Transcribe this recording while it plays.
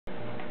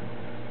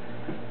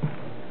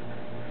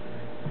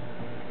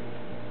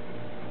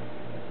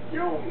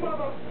You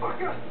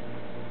motherfucker!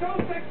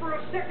 Don't think for a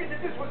second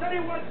that this was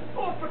anyone's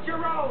fault but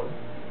your own!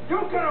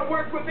 You could have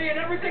worked with me and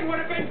everything would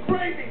have been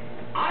gravy!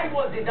 I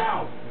was it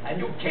out, and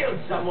you killed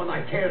someone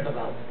I cared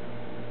about.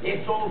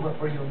 It's over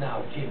for you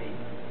now, Jimmy.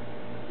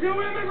 You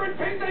immigrant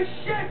piece of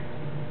shit!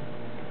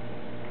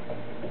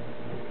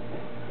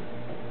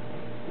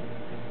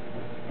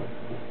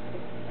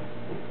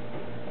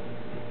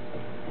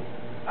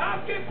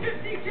 I'll give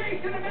 50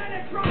 G's to the man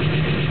that dropped me!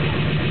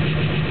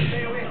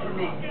 Stay away from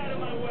me. Get out of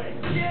my way!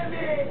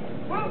 Jimmy!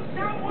 Will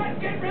someone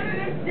get rid of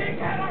this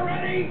dickhead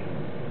already?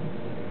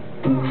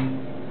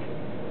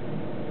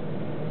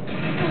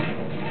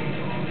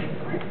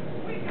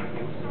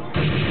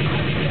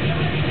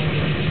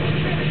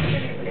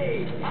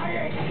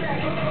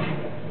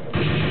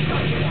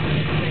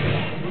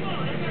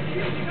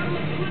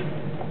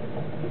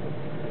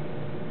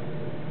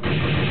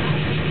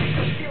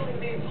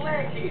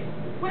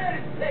 Where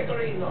is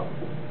Pecorino?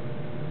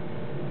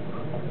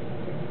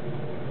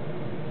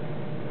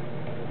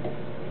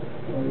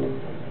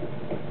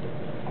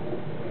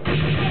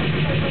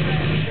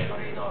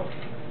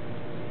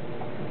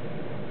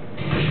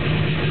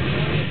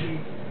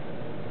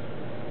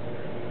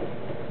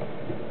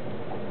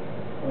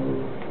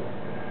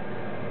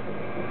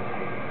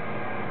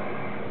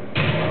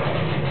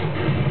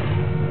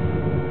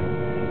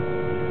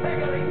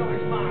 Pecorino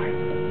is mine.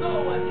 No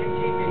one can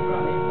keep me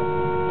from him.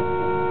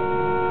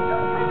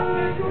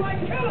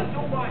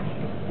 Too much!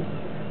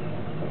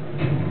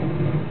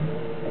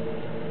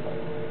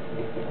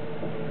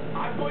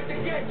 I'm going to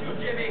get you,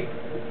 Jimmy!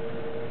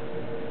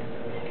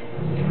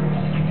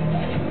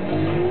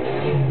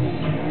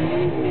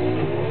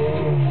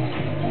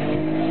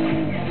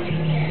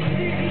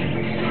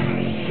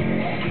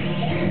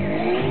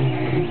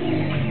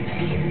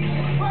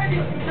 Why don't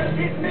you just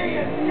hit me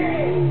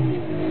instead?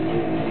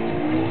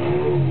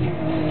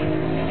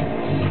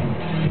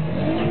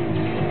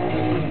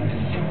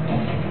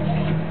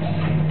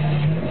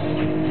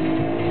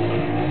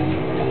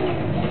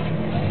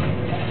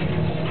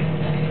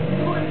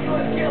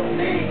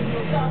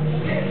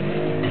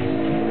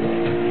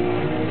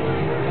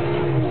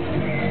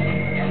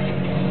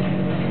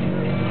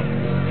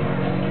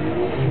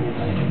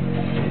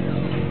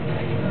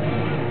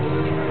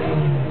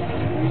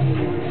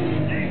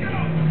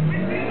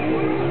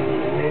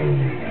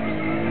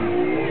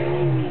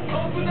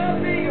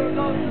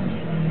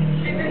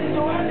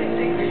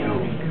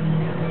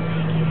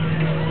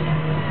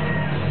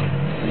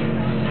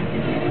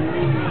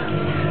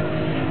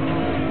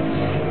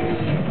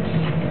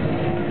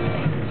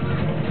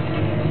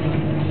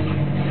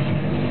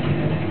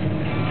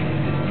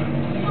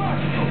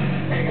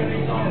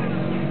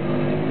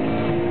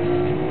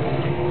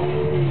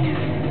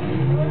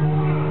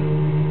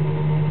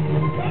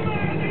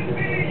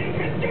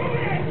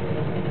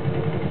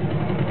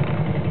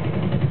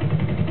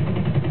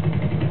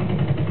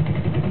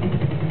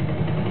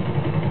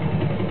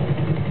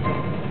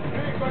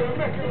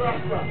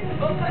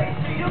 No thanks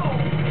to you!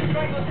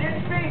 Trying to hit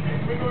me?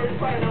 We're going to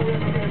find out where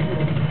we're going to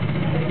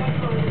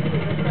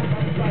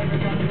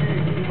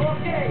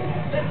Okay,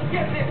 let's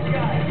get this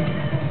guy!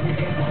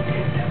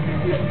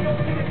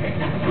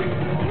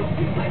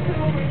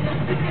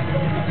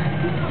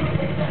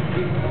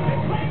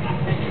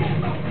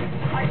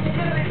 I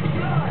smell his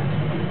blood!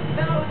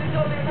 Now it is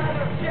only a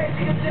matter of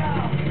chasing him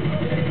down!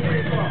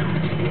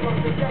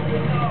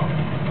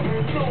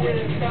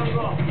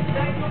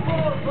 Thank you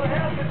both for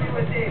helping me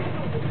with this!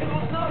 It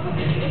was nothing!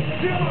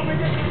 Kill him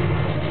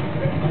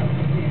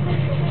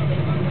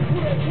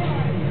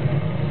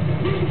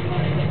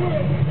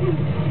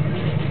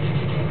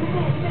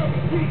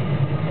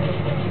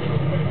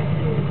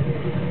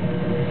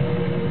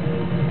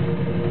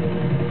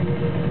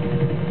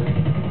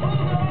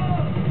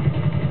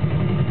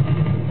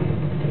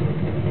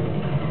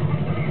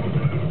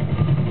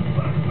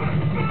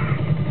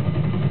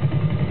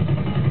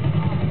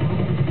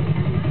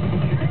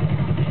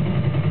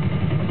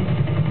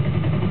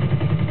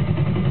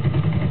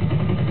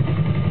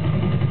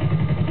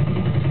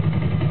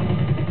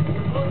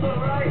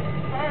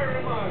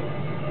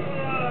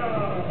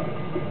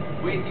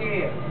Wait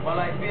here while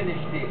I finish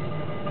this.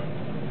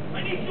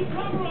 I need some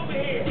cover over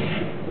here!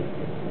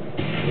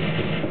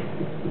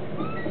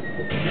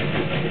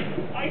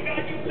 I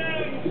got you now,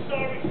 you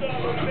sorry son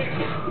of a bitch!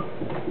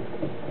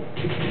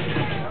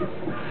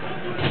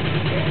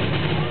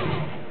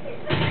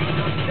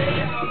 Stay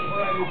down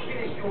or I will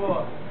finish you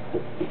off.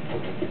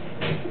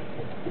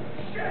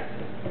 Shit!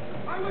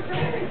 I wish I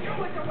had you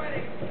at the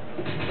wedding!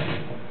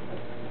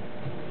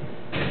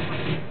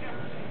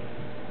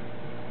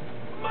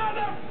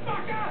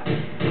 Motherfucker!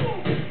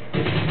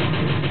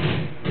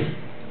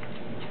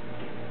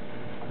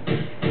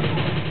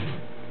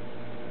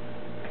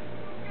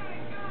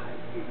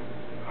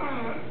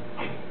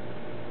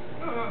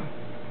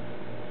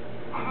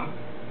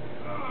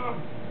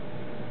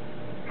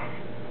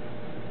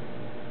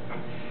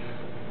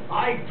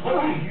 I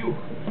told you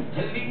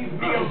to leave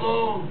me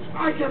alone.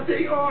 I get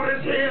the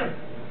orders here!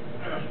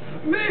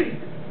 Me!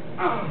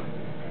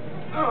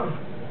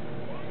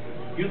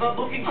 You're not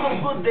looking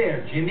so good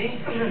there, Jimmy.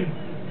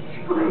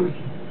 Screws.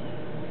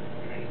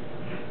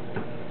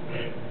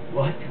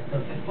 What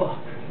the fuck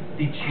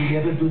did she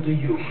ever do to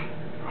you?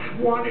 I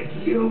wanted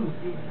you,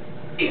 you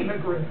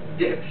immigrant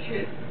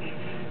dipshit.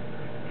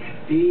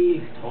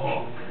 Big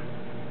talk.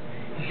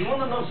 You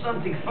want to know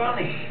something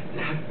funny?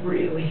 Not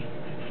really.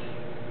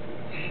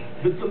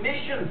 The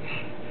commission,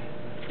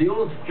 the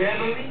old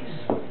families,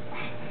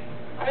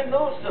 I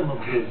know some of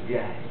those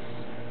guys.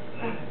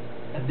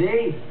 And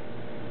they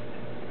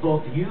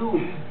thought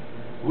you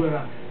were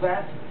a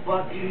fat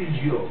fucking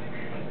joke.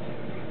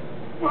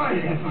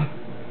 Whatever.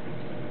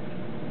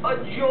 A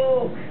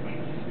joke.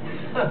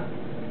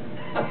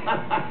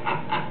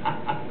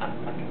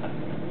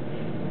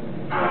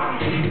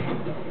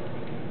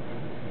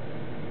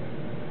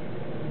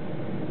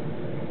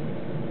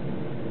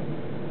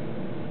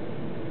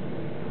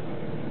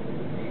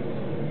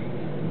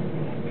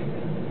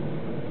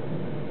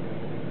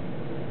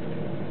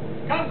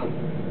 Cousin.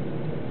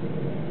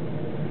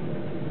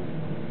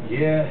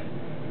 Yeah.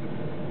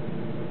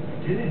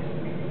 I did it.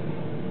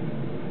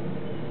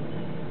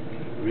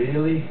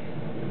 Really?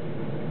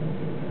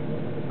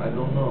 I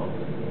don't know.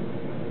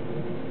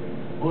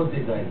 What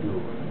did I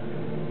do?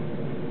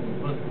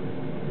 But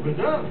we're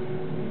done.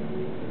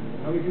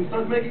 Now we can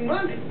start making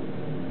money.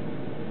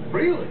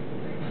 Really?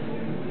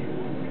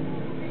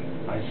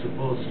 I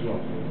suppose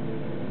so.